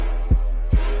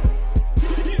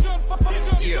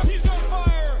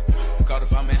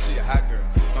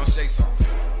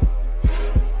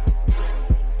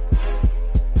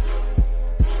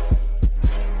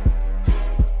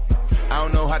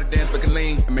how to dance but can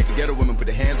lean and make the ghetto women put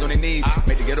their hands on their knees.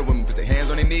 Make the ghetto women put their hands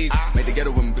on their knees. Make the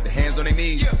ghetto women put their hands on their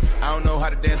knees. I don't know how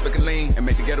to dance but can lean and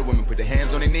make the ghetto women put their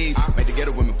hands on their knees. Make the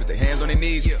ghetto women put their hands on their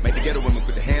knees. Make the ghetto women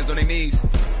put their hands on their knees.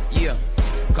 Yeah.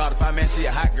 Call the fine man, she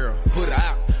a hot girl. Put her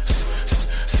out.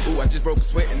 Ooh, I just broke a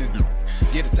sweat in it.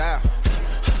 Get a towel.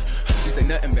 She say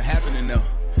nothing been happening though.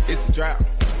 It's a drought.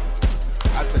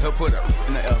 I tell her put her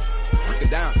in the L. Break it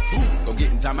down. Go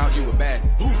get in time out, you a bad.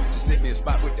 Just hit me a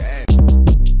spot with the ass.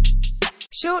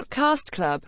 Short Cast Club.